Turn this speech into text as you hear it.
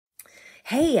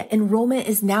Hey, enrollment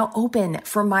is now open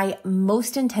for my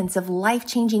most intensive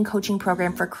life-changing coaching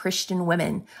program for Christian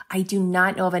women. I do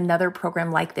not know of another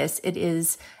program like this. It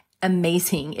is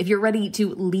amazing. If you're ready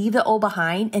to leave the old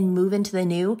behind and move into the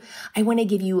new, I want to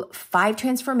give you 5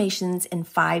 transformations in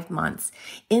 5 months.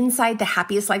 Inside the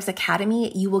Happiest Lives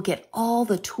Academy, you will get all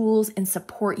the tools and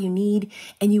support you need,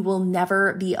 and you will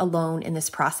never be alone in this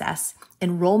process.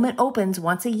 Enrollment opens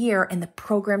once a year and the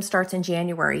program starts in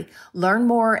January. Learn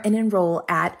more and enroll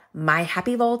at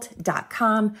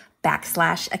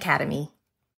myhappyvault.com/academy.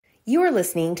 You are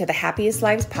listening to the Happiest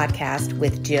Lives podcast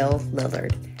with Jill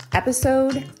Lillard,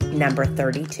 episode number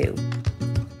 32.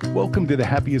 Welcome to the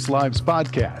Happiest Lives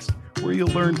podcast, where you'll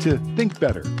learn to think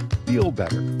better, feel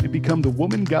better, and become the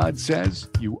woman God says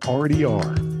you already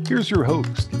are. Here's your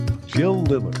host, Jill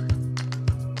Lillard.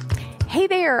 Hey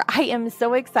there, I am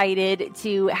so excited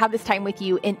to have this time with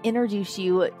you and introduce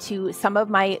you to some of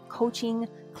my coaching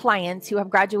clients who have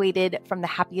graduated from the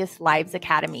Happiest Lives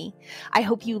Academy. I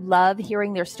hope you love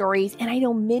hearing their stories, and I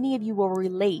know many of you will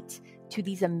relate to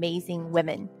these amazing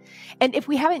women. And if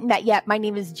we haven't met yet, my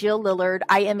name is Jill Lillard.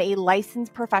 I am a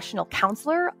licensed professional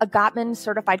counselor, a Gottman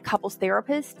certified couples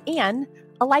therapist, and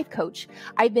a life coach.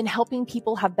 I've been helping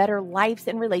people have better lives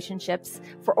and relationships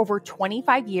for over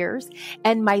 25 years.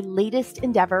 And my latest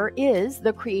endeavor is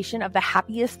the creation of the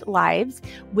Happiest Lives,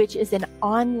 which is an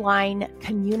online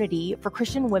community for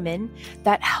Christian women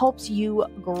that helps you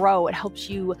grow. It helps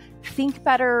you think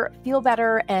better, feel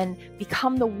better, and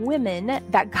become the women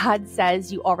that God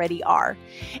says you already are.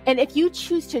 And if you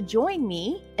choose to join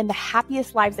me in the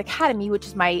Happiest Lives Academy, which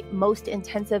is my most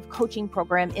intensive coaching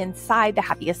program inside the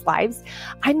Happiest Lives,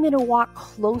 I'm going to walk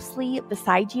closely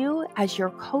beside you as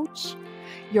your coach,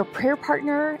 your prayer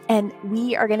partner, and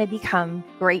we are going to become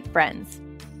great friends.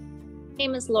 My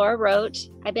name is Laura Rote.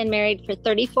 I've been married for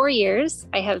 34 years.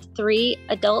 I have 3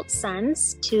 adult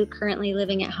sons, 2 currently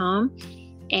living at home.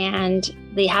 And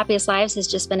the Happiest Lives has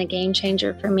just been a game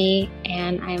changer for me.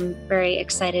 And I'm very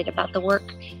excited about the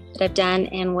work that I've done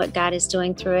and what God is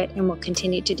doing through it and will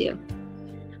continue to do.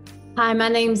 Hi, my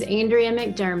name's Andrea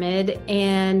McDermott,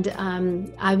 and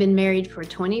I've been married for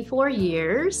 24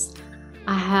 years.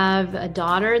 I have a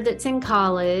daughter that's in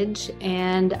college,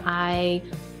 and I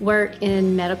work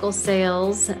in medical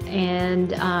sales,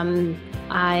 and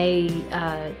I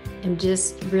am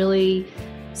just really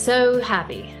so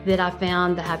happy that I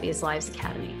found the Happiest Lives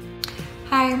Academy.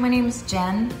 Hi, my name is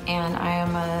Jen, and I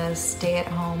am a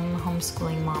stay-at-home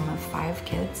homeschooling mom of 5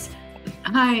 kids.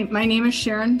 Hi, my name is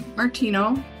Sharon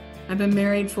Martino. I've been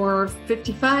married for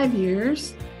 55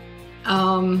 years.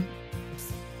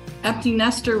 Empty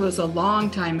nester was a long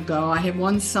time ago. I have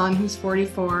 1 son who's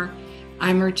 44.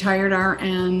 I'm a retired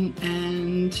RN,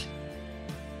 and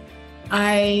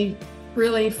I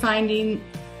really finding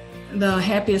the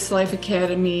Happiest Life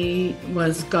Academy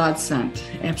was God sent.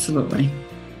 Absolutely.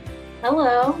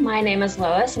 Hello, my name is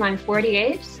Lois, and I'm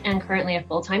 48 and currently a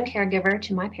full-time caregiver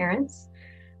to my parents.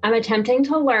 I'm attempting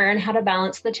to learn how to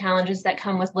balance the challenges that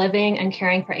come with living and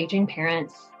caring for aging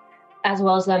parents, as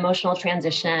well as the emotional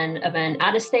transition of an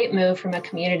out-of-state move from a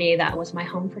community that was my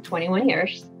home for 21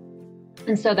 years.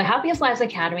 And so the Happiest Lives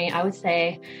Academy, I would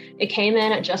say it came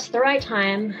in at just the right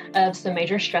time of some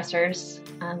major stressors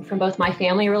from both my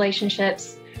family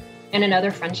relationships and in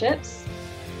other friendships.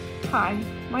 Hi,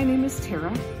 my name is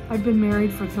Tara. I've been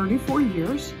married for 34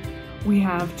 years. We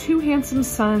have 2 handsome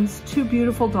sons, 2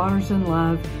 beautiful daughters in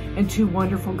love, and 2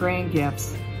 wonderful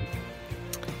grandgifts.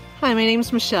 Hi, my name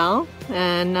is Michelle,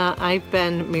 and I've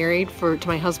been married to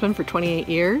my husband for 28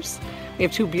 years. We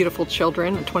have 2 beautiful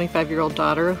children, a 25-year-old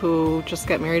daughter who just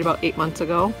got married about 8 months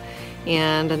ago,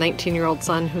 and a 19-year-old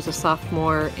son who's a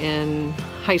sophomore in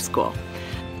high school.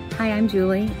 Hi, I'm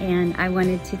Julie, and I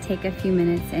wanted to take a few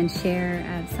minutes and share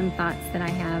some thoughts that I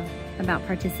have about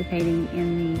participating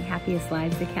in the Happiest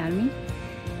Lives Academy.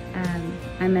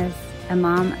 I'm a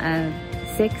mom of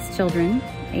 6 children,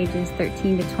 ages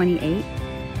 13 to 28.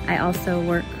 I also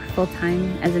work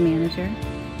full-time as a manager,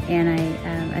 and I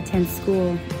attend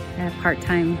school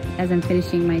part-time as I'm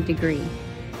finishing my degree.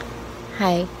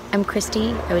 Hi, I'm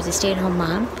Christy. I was a stay-at-home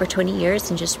mom for 20 years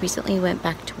and just recently went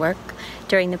back to work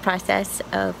during the process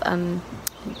of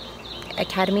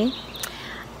academy.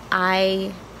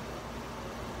 I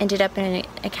ended up in an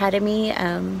academy.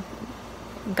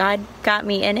 God got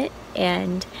me in it,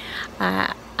 and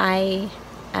I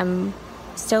am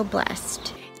so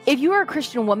blessed. If you are a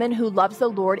Christian woman who loves the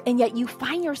Lord and yet you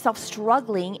find yourself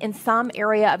struggling in some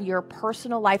area of your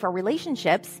personal life or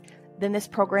relationships, then this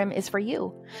program is for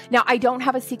you. Now, I don't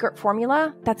have a secret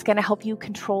formula that's going to help you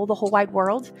control the whole wide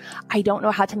world. I don't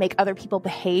know how to make other people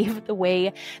behave the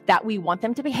way that we want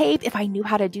them to behave. If I knew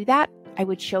how to do that, I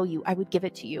would show you, I would give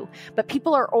it to you. But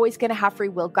people are always going to have free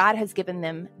will. God has given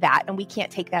them that, and we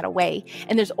can't take that away.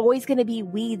 And there's always going to be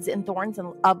weeds and thorns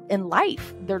in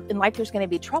life. In life, there's going to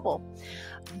be trouble.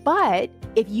 But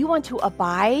if you want to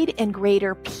abide in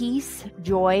greater peace,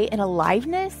 joy, and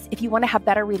aliveness, if you want to have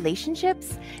better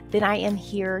relationships, then I am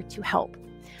here to help.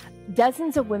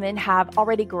 Dozens of women have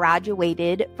already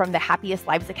graduated from the Happiest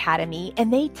Lives Academy,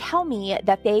 and they tell me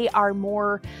that they are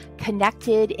more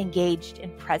connected, engaged,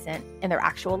 and present in their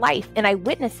actual life. And I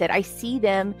witness it. I see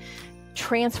them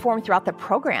transform throughout the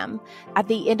program. At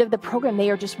the end of the program, they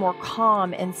are just more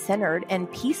calm and centered and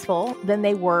peaceful than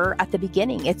they were at the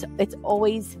beginning. It's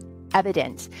always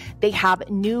evident. They have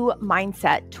new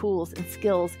mindset, tools, and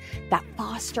skills that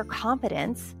foster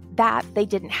confidence that they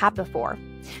didn't have before.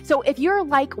 So if you're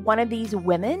like one of these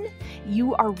women,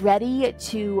 you are ready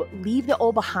to leave the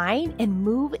old behind and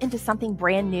move into something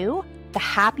brand new, the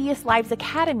Happiest Lives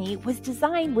Academy was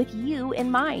designed with you in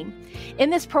mind. In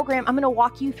this program, I'm going to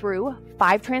walk you through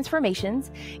 5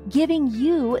 transformations, giving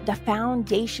you the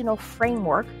foundational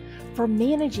framework for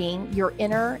managing your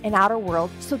inner and outer world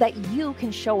so that you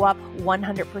can show up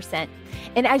 100%.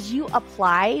 And as you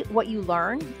apply what you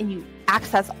learn and you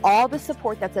access all the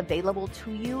support that's available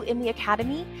to you in the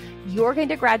Academy, you're going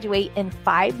to graduate in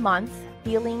 5 months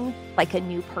feeling like a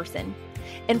new person.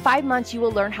 In 5 months, you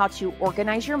will learn how to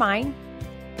organize your mind,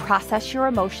 process your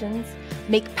emotions,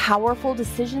 make powerful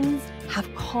decisions,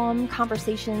 have calm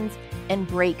conversations, and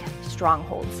break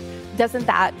strongholds. Doesn't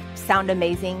that sound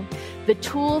amazing? The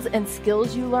tools and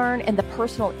skills you learn and the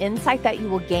personal insight that you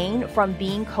will gain from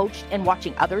being coached and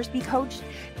watching others be coached,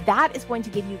 that is going to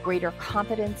give you greater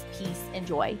confidence, peace, and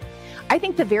joy. I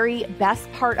think the very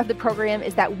best part of the program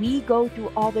is that we go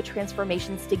through all the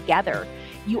transformations together.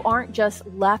 You aren't just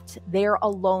left there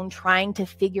alone trying to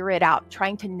figure it out,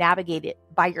 trying to navigate it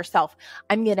by yourself.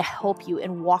 I'm going to help you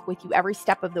and walk with you every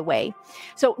step of the way.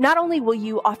 So not only will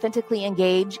you authentically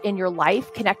engage in your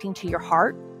life, connecting to your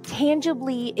heart,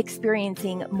 tangibly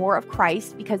experiencing more of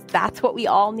Christ, because that's what we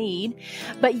all need,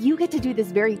 but you get to do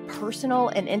this very personal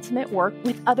and intimate work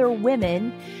with other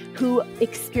women who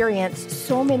experience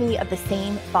so many of the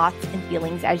same thoughts and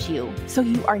feelings as you. So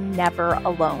you are never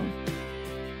alone.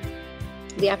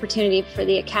 The opportunity for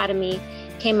the Academy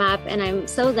came up, and I'm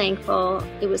so thankful.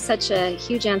 It was such a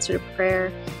huge answer to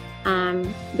prayer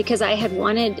because I had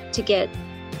wanted to get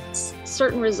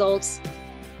certain results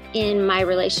in my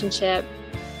relationship,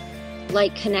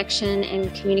 like connection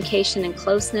and communication and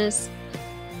closeness.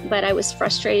 But I was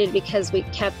frustrated because we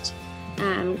kept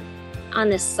on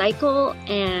this cycle,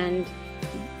 and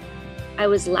I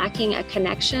was lacking a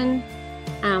connection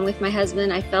with my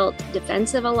husband. I felt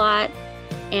defensive a lot,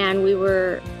 and we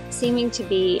were seeming to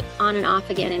be on and off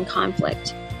again in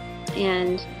conflict.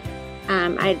 And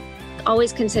I'd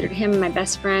always considered him my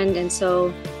best friend, and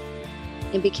so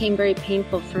it became very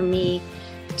painful for me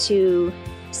to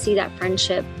see that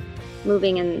friendship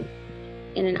moving in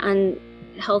an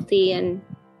unhealthy and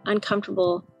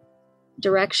uncomfortable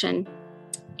direction.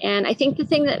 And I think the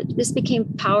thing that this became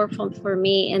powerful for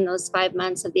me in those 5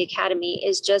 months of the Academy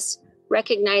is just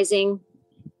recognizing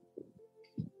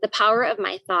the power of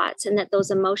my thoughts, and that those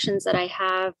emotions that I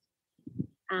have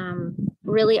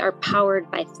really are powered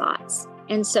by thoughts.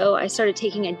 And so I started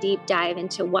taking a deep dive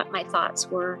into what my thoughts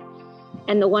were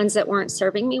and the ones that weren't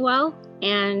serving me well,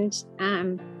 and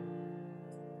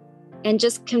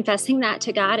just confessing that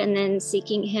to God, and then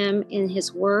seeking Him in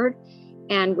His Word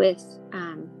and with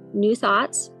new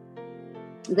thoughts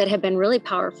that have been really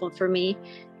powerful for me.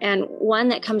 And one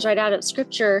that comes right out of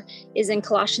Scripture is in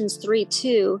Colossians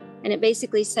 3:2, and it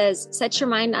basically says, "Set your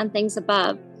mind on things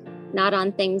above, not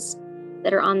on things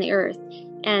that are on the earth."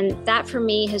 And that for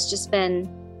me has just been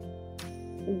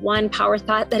one power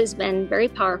thought that has been very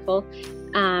powerful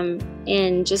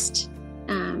in just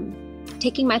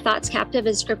taking my thoughts captive,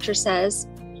 as Scripture says,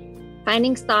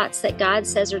 finding thoughts that God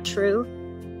says are true,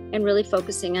 and really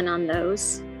focusing in on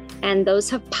those. And those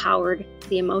have powered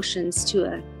the emotions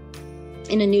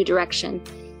in a new direction.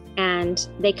 And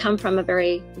they come from a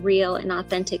very real and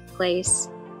authentic place.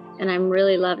 And I'm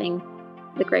really loving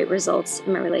the great results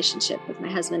in my relationship with my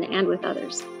husband and with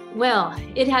others. Well,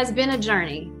 it has been a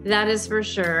journey, that is for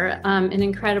sure, an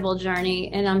incredible journey.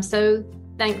 And I'm so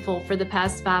thankful for the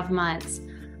past 5 months.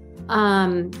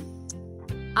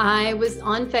 I was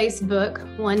on Facebook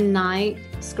one night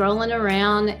scrolling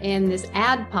around, and this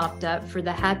ad popped up for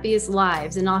the Happiest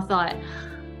Lives. And I thought,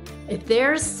 if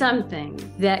there's something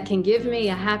that can give me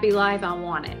a happy life, I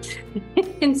want it.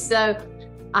 And so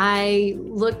I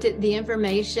looked at the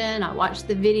information, I watched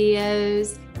the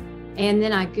videos, and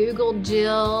then I Googled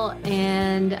Jill,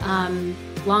 and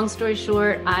long story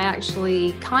short, I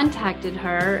actually contacted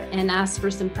her and asked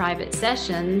for some private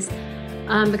sessions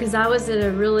because I was at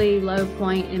a really low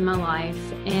point in my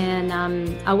life, and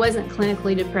I wasn't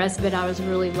clinically depressed, but I was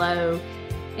really low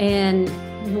and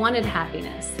wanted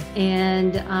happiness.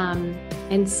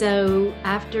 And so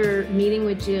after meeting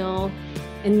with Jill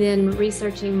and then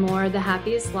researching more the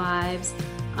Happiest Lives,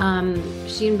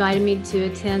 she invited me to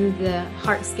attend the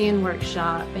heart scan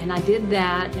workshop, and I did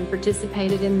that and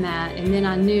participated in that. And then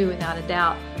I knew without a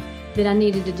doubt that I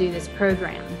needed to do this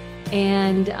program.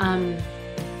 And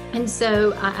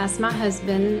so I asked my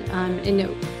husband, and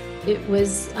it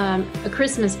was a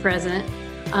Christmas present,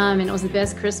 and it was the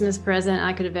best Christmas present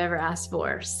I could have ever asked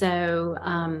for. So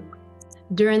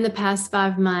during the past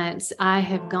 5 months, I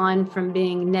have gone from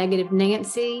being negative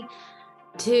Nancy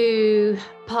to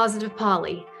positive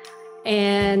Polly.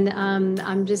 And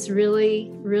I'm just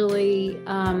really, really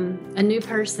a new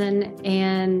person,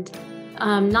 and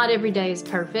not every day is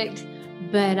perfect,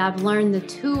 but I've learned the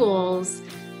tools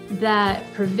that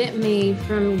prevent me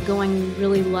from going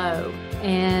really low.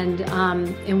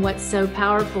 And what's so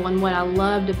powerful and what I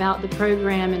loved about the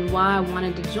program and why I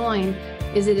wanted to join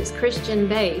is that it's Christian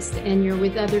based, and you're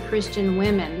with other Christian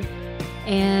women,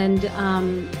 and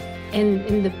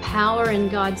the power in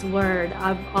God's word.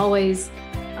 I've always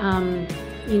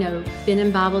been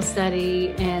in Bible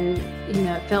study and,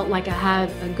 felt like I had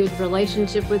a good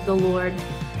relationship with the Lord,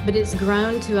 but it's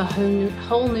grown to a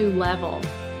whole new level.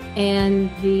 And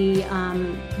the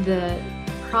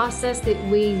process that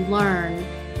we learn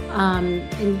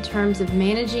in terms of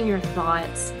managing your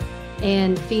thoughts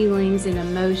and feelings and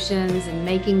emotions and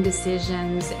making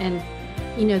decisions, and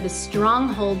the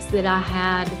strongholds that I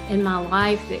had in my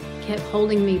life that kept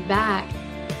holding me back,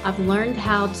 I've learned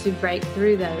how to break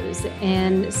through those.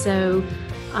 And so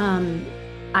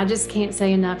I just can't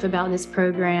say enough about this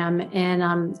program, and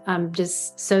I'm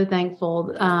just so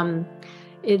thankful.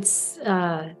 It's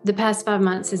the past 5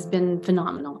 months has been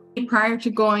phenomenal. Prior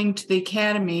to going to the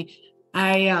academy,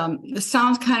 this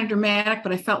sounds kind of dramatic,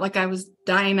 but I felt like I was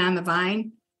dying on the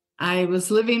vine. I was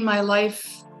living my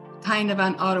life kind of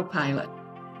on autopilot.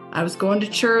 I was going to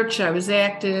church, I was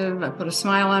active, I put a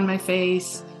smile on my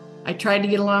face. I tried to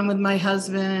get along with my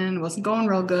husband, it wasn't going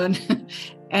real good,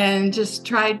 and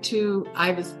just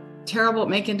I was terrible at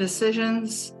making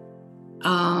decisions.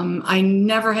 I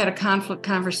never had a conflict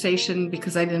conversation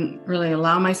because I didn't really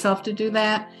allow myself to do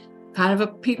that. Kind of a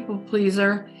people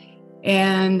pleaser.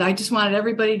 And I just wanted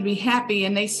everybody to be happy,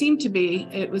 and they seemed to be.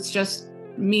 It was just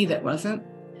me that wasn't.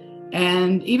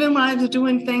 And even when I was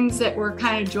doing things that were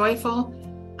kind of joyful,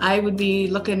 I would be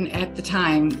looking at the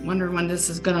time, wondering when this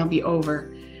is going to be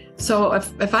over. So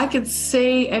if I could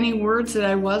say any words that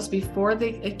I was before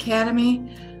the academy,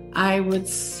 I would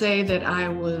say that I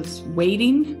was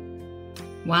waiting,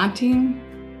 wanting,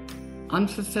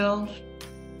 unfulfilled,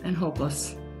 and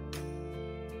hopeless.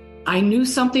 I knew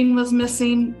something was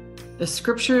missing. The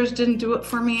scriptures didn't do it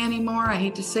for me anymore. I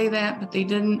hate to say that, but they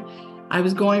didn't. I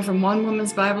was going from one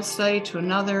woman's Bible study to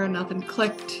another, and nothing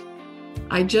clicked.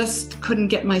 I just couldn't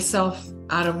get myself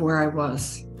out of where I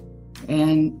was.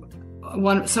 And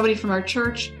somebody from our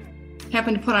church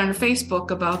happened to put on her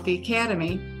Facebook about the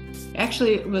academy.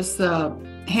 Actually, it was the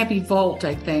Happy Vault,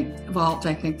 I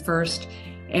think first.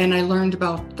 And I learned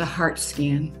about the heart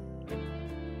scan.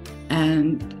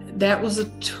 And that was a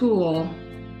tool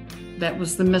that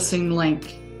was the missing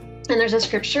link. And there's a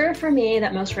scripture for me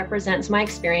that most represents my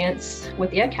experience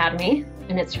with the academy,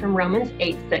 and it's from Romans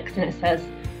 8:6, and it says,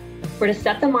 "For to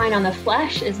set the mind on the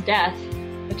flesh is death,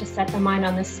 but to set the mind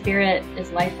on the spirit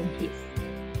is life and peace."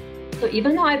 So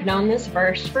even though I've known this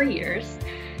verse for years,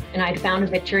 and I'd found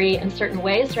victory in certain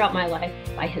ways throughout my life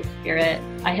by His Spirit,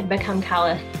 I had become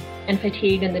callous and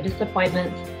fatigued in the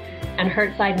disappointments and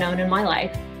hurts I'd known in my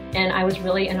life, and I was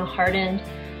really in a hardened,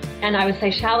 and I would say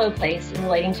shallow place in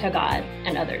relating to God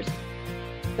and others.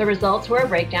 The results were a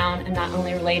breakdown in not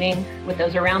only relating with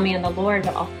those around me and the Lord,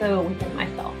 but also within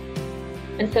myself.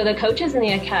 And so the coaches in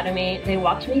the academy, they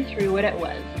walked me through what it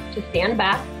was to stand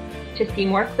back, to see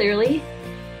more clearly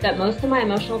that most of my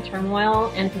emotional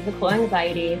turmoil and physical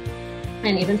anxiety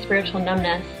and even spiritual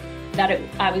numbness that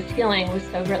I was feeling was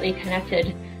so greatly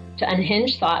connected to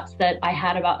unhinged thoughts that I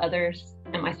had about others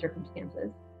and my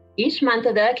circumstances. Each month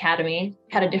of the academy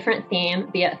had a different theme,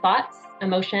 be it thoughts,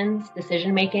 emotions,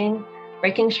 decision-making,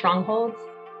 breaking strongholds,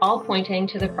 all pointing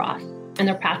to the cross and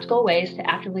the practical ways to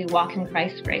actively walk in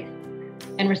Christ's grace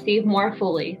and receive more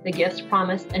fully the gifts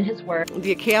promised in His Word.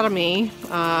 The Academy,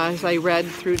 as I read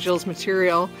through Jill's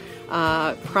material,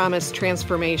 promised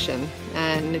transformation.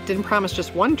 And it didn't promise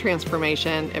just one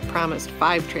transformation, it promised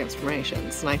 5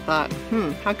 transformations. And I thought,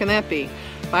 how can that be?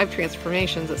 5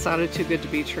 transformations. It sounded too good to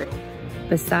be true.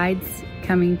 Besides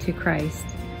coming to Christ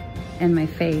and my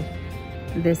faith,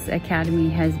 this academy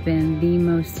has been the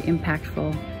most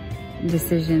impactful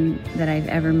decision that I've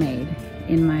ever made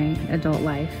in my adult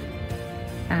life.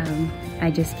 I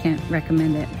just can't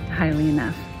recommend it highly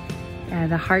enough.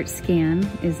 The heart scan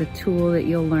is a tool that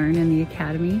you'll learn in the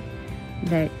academy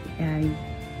that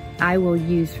I will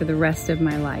use for the rest of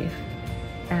my life.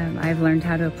 I've learned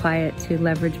how to apply it to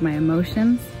leverage my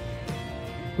emotions,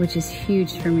 which is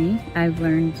huge for me. I've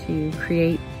learned to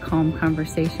create calm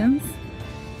conversations.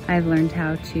 I've learned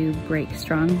how to break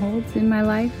strongholds in my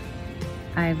life.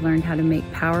 I've learned how to make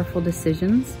powerful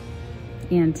decisions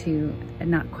and to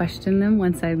not question them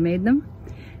once I've made them.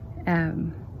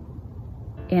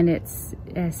 And it's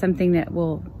something that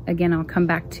I'll come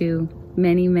back to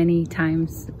many, many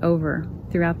times over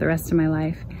throughout the rest of my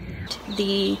life.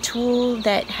 The tool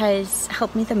that has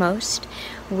helped me the most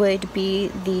would be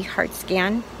the heart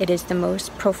scan. It is the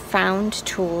most profound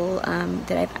tool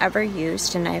that I've ever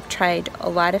used, and I've tried a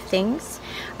lot of things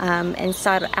and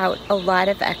sought out a lot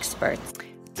of experts.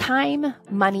 Time,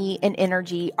 money, and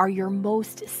energy are your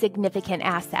most significant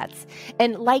assets.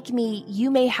 And like me, you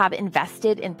may have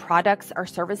invested in products or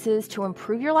services to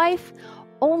improve your life,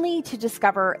 only to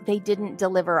discover they didn't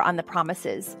deliver on the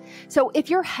promises. So if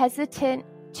you're hesitant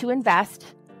to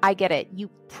invest, I get it. You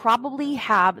probably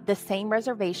have the same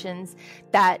reservations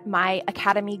that my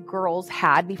Academy girls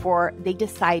had before they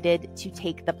decided to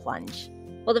take the plunge.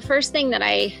 Well, the first thing that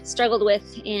I struggled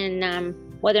with in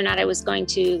whether or not I was going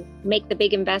to make the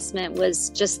big investment was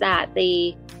just that,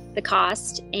 the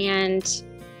cost. And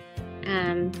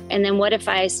then what if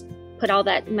I put all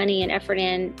that money and effort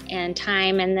in and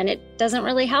time, and then it doesn't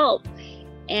really help?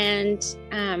 And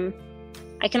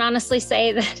I can honestly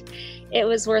say that it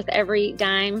was worth every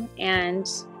dime, and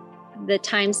the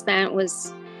time spent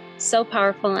was so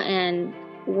powerful and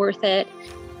worth it.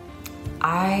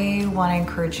 I want to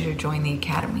encourage you to join the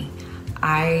Academy.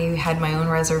 I had my own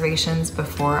reservations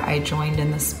before I joined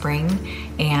in the spring,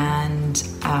 and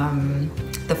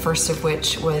the first of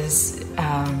which was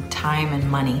time and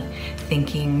money.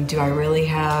 Thinking, do I really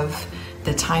have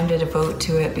the time to devote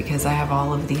to it, because I have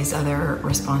all of these other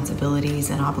responsibilities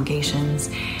and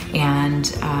obligations? And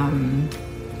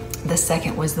the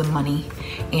second was the money.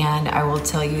 And I will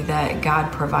tell you that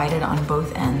God provided on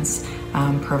both ends,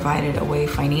 provided a way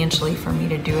financially for me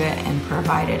to do it, and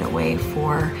provided a way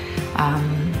for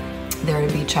there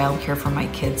to be childcare for my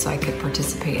kids so I could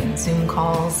participate in Zoom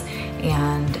calls,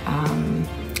 and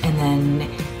then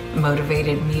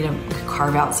motivated me to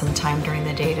carve out some time during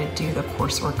the day to do the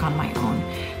coursework on my own.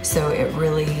 So it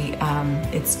really,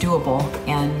 it's doable,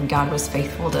 and God was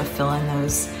faithful to fill in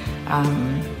those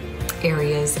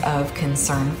areas of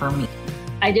concern for me.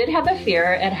 I did have a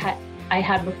fear I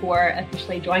had before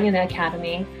officially joining the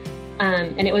Academy,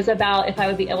 and it was about if I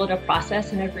would be able to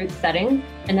process in a group setting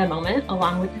in the moment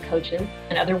along with the coaches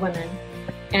and other women.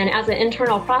 And as an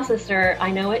internal processor, I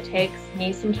know it takes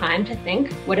me some time to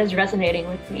think what is resonating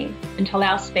with me and to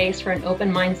allow space for an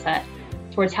open mindset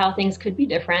towards how things could be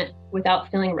different without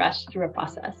feeling rushed through a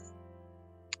process.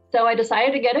 So I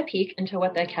decided to get a peek into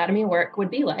what the Academy work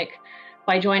would be like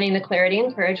by joining the Clarity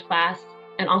and Courage class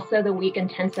and also the week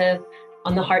intensive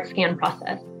on the heart scan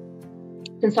process.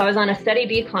 Since I was on a steady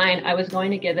decline, I was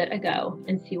going to give it a go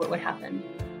and see what would happen.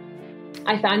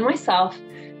 I found myself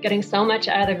getting so much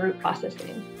out of the group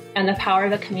processing and the power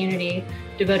of a community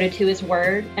devoted to His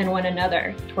Word and one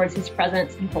another towards His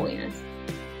presence and holiness.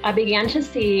 I began to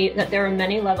see that there were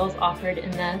many levels offered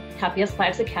in the Happiest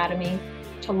Lives Academy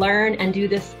to learn and do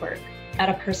this work at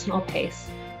a personal pace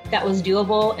that was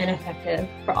doable and effective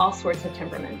for all sorts of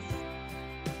temperaments.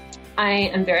 I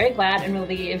am very glad and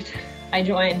relieved I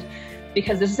joined,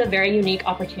 because this is a very unique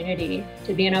opportunity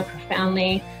to be in a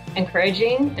profoundly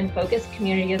encouraging and focused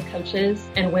community of coaches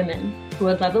and women who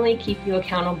would lovingly keep you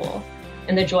accountable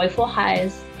in the joyful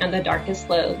highs and the darkest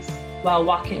lows while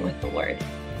walking with the Lord.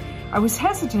 I was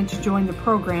hesitant to join the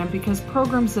program because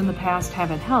programs in the past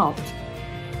haven't helped.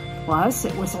 Plus,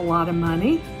 it was a lot of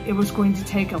money, it was going to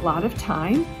take a lot of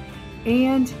time,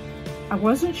 and I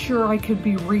wasn't sure I could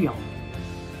be real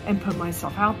and put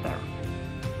myself out there.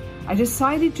 I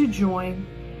decided to join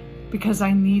because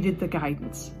I needed the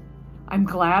guidance. I'm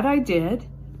glad I did,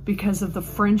 because of the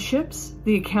friendships,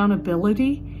 the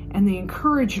accountability, and the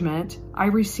encouragement I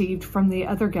received from the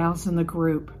other gals in the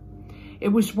group. It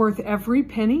was worth every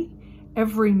penny,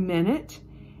 every minute,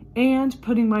 and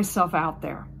putting myself out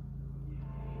there.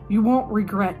 You won't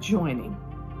regret joining.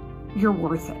 You're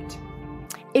worth it.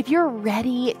 If you're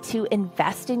ready to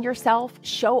invest in yourself,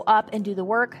 show up and do the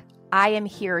work, I am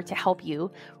here to help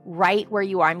you right where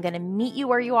you are. I'm going to meet you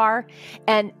where you are.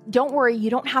 And don't worry, you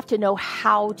don't have to know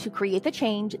how to create the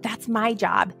change. That's my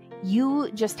job. You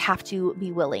just have to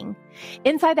be willing.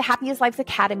 Inside the Happiest Lives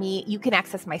Academy, you can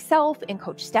access myself and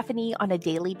Coach Stephanie on a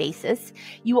daily basis.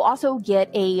 You will also get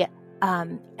a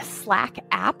Slack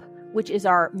app, which is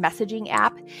our messaging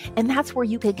app. And that's where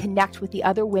you can connect with the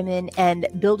other women and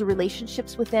build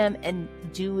relationships with them and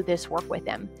do this work with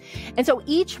them. And so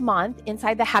each month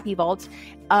inside the Happy Vault,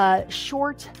 a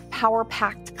short,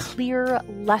 power-packed, clear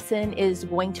lesson is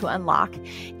going to unlock.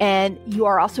 And you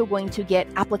are also going to get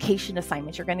application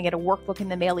assignments. You're going to get a workbook in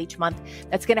the mail each month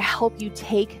that's going to help you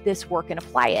take this work and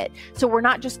apply it. So we're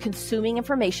not just consuming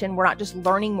information. We're not just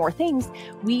learning more things.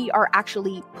 We are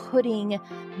actually putting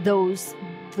those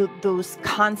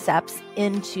concepts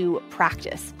into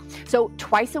practice. So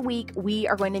twice a week, we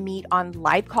are going to meet on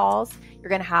live calls. You're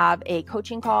going to have a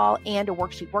coaching call and a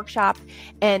worksheet workshop.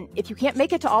 And if you can't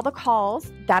make it to all the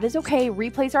calls, that is okay.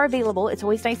 Replays are available. It's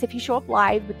always nice if you show up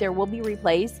live, but there will be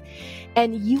replays.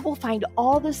 And you will find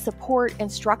all the support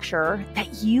and structure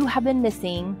that you have been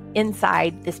missing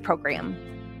inside this program.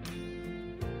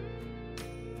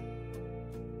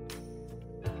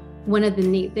 One of the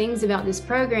neat things about this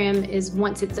program is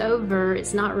once it's over,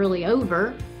 it's not really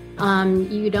over.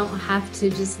 You don't have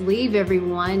to just leave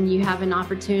everyone. You have an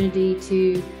opportunity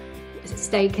to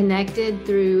stay connected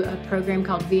through a program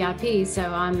called VIP.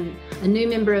 So I'm a new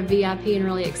member of VIP and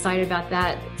really excited about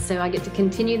that. So I get to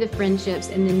continue the friendships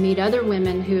and then meet other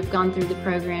women who have gone through the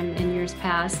program in years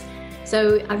past.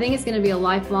 So I think it's going to be a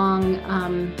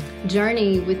lifelong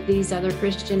journey with these other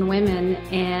Christian women.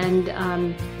 And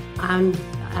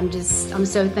I'm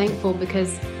so thankful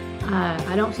because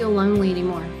I don't feel lonely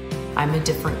anymore. I'm a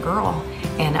different girl,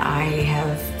 and I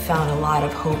have found a lot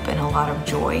of hope and a lot of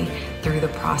joy through the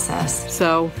process.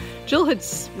 So Jill had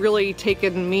really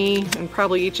taken me and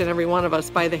probably each and every one of us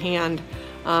by the hand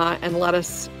and led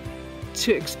us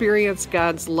to experience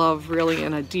God's love really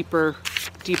in a deeper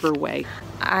way.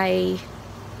 I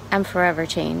am forever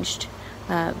changed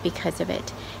because of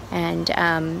it, and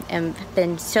have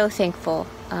been so thankful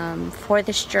for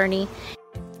this journey.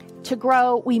 To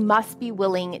grow, we must be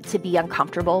willing to be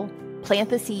uncomfortable, plant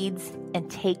the seeds, and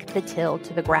take the till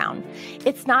to the ground.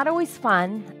 It's not always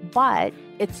fun, but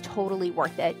it's totally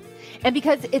worth it. And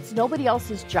because it's nobody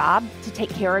else's job to take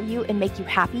care of you and make you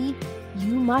happy,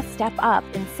 you must step up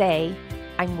and say,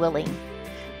 I'm willing.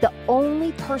 The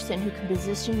only person who can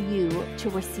position you to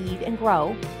receive and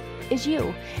grow is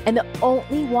you. And the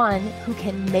only one who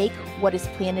can make what is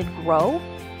planted grow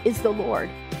is the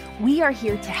Lord. We are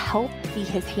here to help be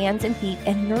his hands and feet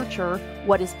and nurture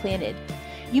what is planted.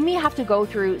 You may have to go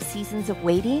through seasons of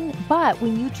waiting, but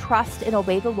when you trust and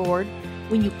obey the Lord,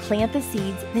 when you plant the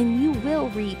seeds, then you will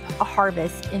reap a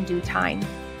harvest in due time.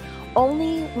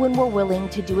 Only when we're willing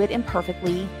to do it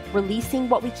imperfectly, releasing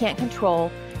what we can't control,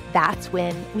 that's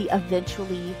when we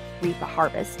eventually reap a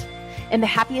harvest. In the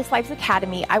Happiest Lives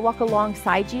Academy, I walk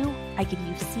alongside you, I give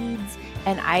you seeds,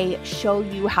 and I show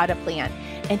you how to plant.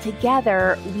 And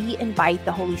together, we invite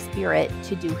the Holy Spirit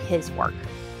to do his work.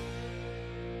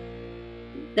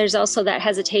 There's also that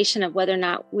hesitation of whether or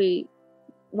not we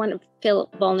want to feel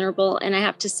vulnerable. And I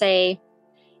have to say,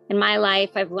 in my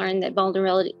life, I've learned that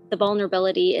the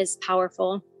vulnerability is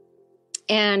powerful.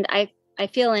 And I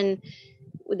feel in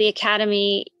the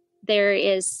Academy, there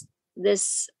is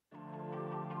this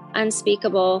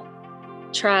unspeakable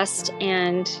trust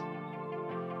and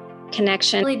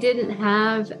connection. I really didn't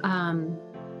have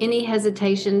any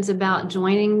hesitations about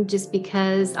joining just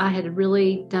because I had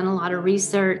really done a lot of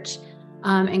research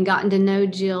and gotten to know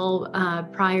Jill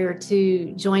prior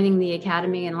to joining the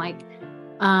Academy. And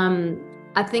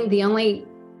I think the only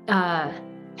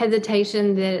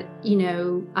hesitation that,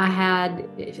 I had,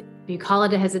 if you call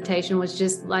it a hesitation, was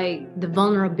just like the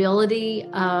vulnerability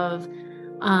of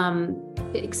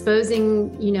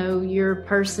exposing, your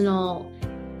personal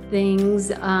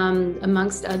things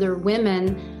amongst other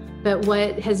women. But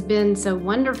what has been so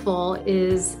wonderful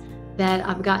is that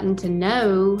I've gotten to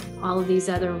know all of these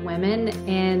other women,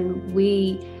 and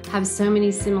we have so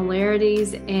many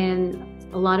similarities, and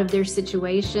a lot of their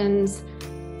situations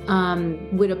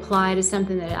would apply to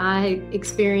something that I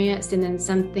experienced, and then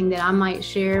something that I might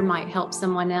share might help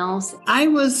someone else. I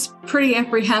was pretty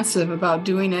apprehensive about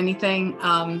doing anything.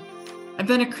 I've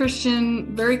been a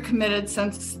Christian, very committed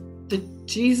since the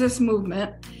Jesus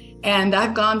movement, and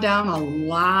I've gone down a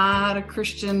lot of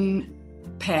Christian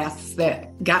paths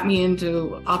that got me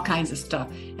into all kinds of stuff.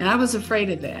 And I was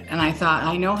afraid of that. And I thought,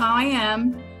 I know how I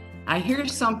am. I hear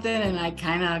something and I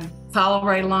kind of follow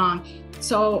right along.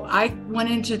 So I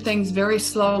went into things very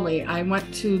slowly. I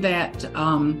went to that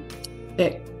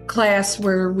class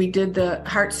where we did the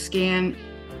heart scan,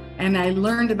 and I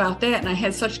learned about that, and I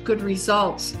had such good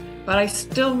results. But I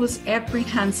still was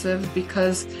apprehensive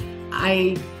because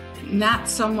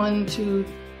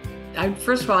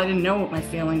first of all, I didn't know what my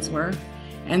feelings were.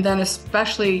 And then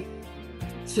especially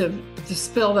to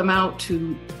spill them out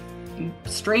to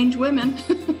strange women,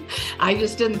 I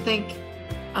just didn't think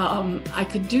I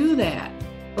could do that.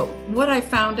 But what I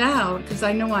found out, because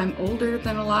I know I'm older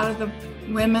than a lot of the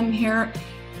women here,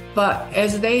 but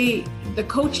as the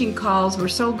coaching calls were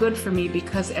so good for me,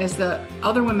 because as the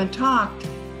other women talked,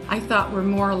 I thought we're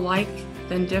more alike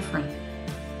than different.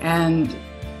 And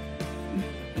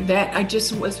that I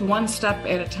just was one step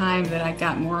at a time that I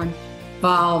got more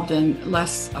involved and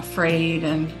less afraid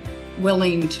and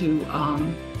willing to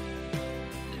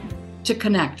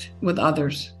connect with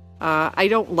others. I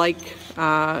don't like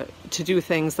to do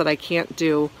things that I can't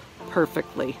do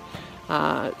perfectly.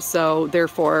 So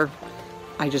therefore,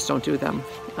 I just don't do them.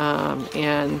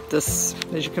 And this,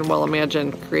 as you can well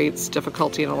imagine, creates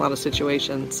difficulty in a lot of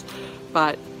situations.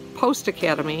 But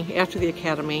post-academy, after the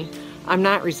academy, I'm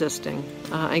not resisting.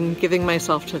 I'm giving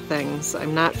myself to things.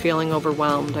 I'm not feeling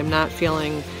overwhelmed. I'm not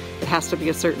feeling it has to be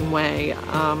a certain way.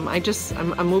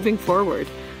 I'm moving forward,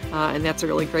 and that's a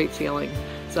really great feeling.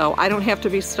 So I don't have to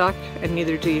be stuck, and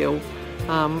neither do you.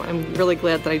 I'm really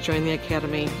glad that I joined the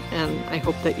academy, and I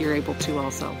hope that you're able to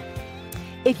also.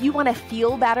 If you want to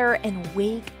feel better and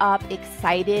wake up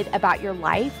excited about your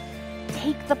life,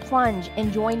 take the plunge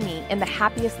and join me in the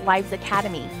Happiest Lives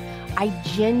Academy. I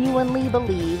genuinely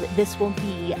believe this will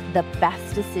be the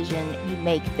best decision you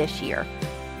make this year.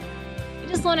 I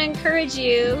just want to encourage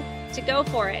you to go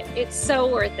for it. It's so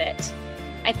worth it.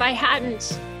 If I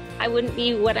hadn't, I wouldn't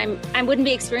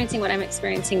be experiencing what I'm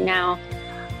experiencing now.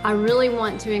 I really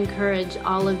want to encourage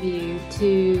all of you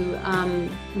to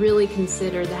really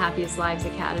consider the Happiest Lives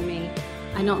Academy.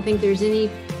 I don't think there's any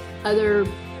other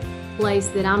place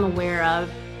that I'm aware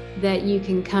of that you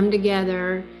can come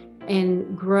together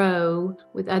and grow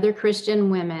with other Christian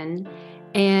women.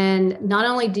 And not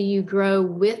only do you grow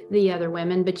with the other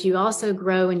women, but you also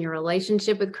grow in your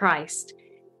relationship with Christ.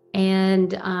 And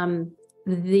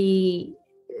the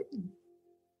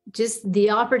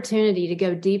opportunity to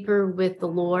go deeper with the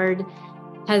Lord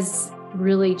has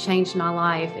really changed my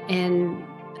life. And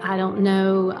I don't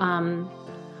know,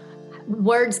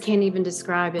 words can't even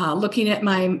describe it. Looking at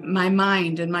my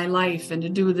mind and my life, and to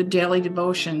do the daily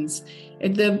devotions,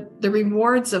 the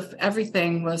rewards of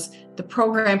everything was the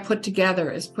program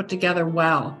is put together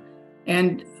well.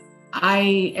 And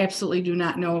I absolutely do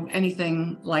not know of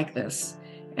anything like this.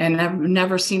 And I've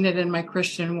never seen it in my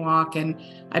Christian walk. And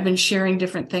I've been sharing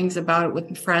different things about it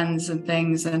with friends and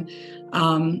things. And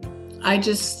I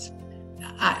just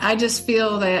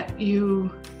feel that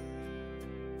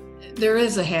there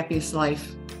is a happiest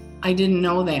life. I didn't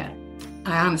know that.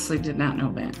 I honestly did not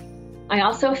know that. I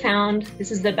also found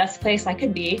this is the best place I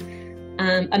could be,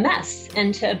 a mess,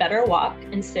 and to better walk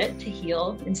and sit to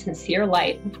heal in sincere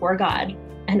light before God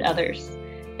and others,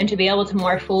 and to be able to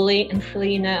more fully and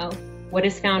freely know what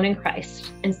is found in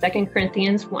Christ in 2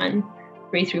 Corinthians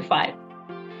 1:3-5.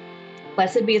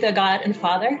 Blessed be the God and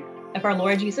Father of our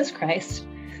Lord Jesus Christ,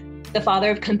 the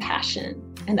Father of compassion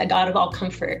and the God of all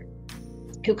comfort,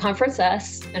 who comforts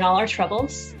us in all our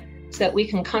troubles, so that we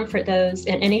can comfort those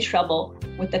in any trouble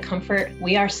with the comfort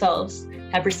we ourselves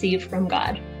have received from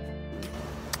God.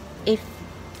 If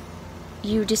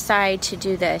you decide to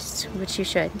do this, which you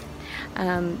should,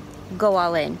 go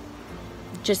all in.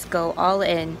 Just go all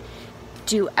in.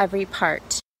 Do every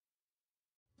part.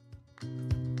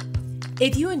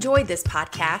 If you enjoyed this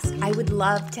podcast, I would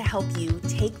love to help you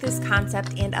take this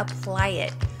concept and apply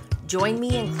it. Join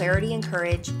me in Clarity and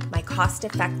Courage, my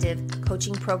cost-effective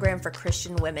coaching program for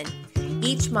Christian women.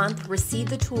 Each month, receive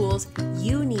the tools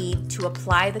you need to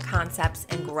apply the concepts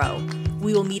and grow.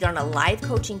 We will meet on a live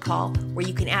coaching call where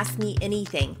you can ask me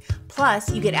anything.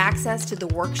 Plus, you get access to the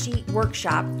worksheet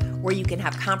workshop where you can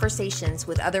have conversations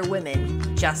with other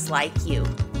women just like you.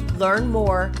 Learn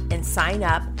more and sign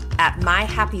up at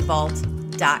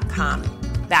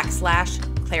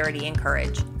myhappyvault.com/Clarity and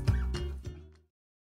Courage.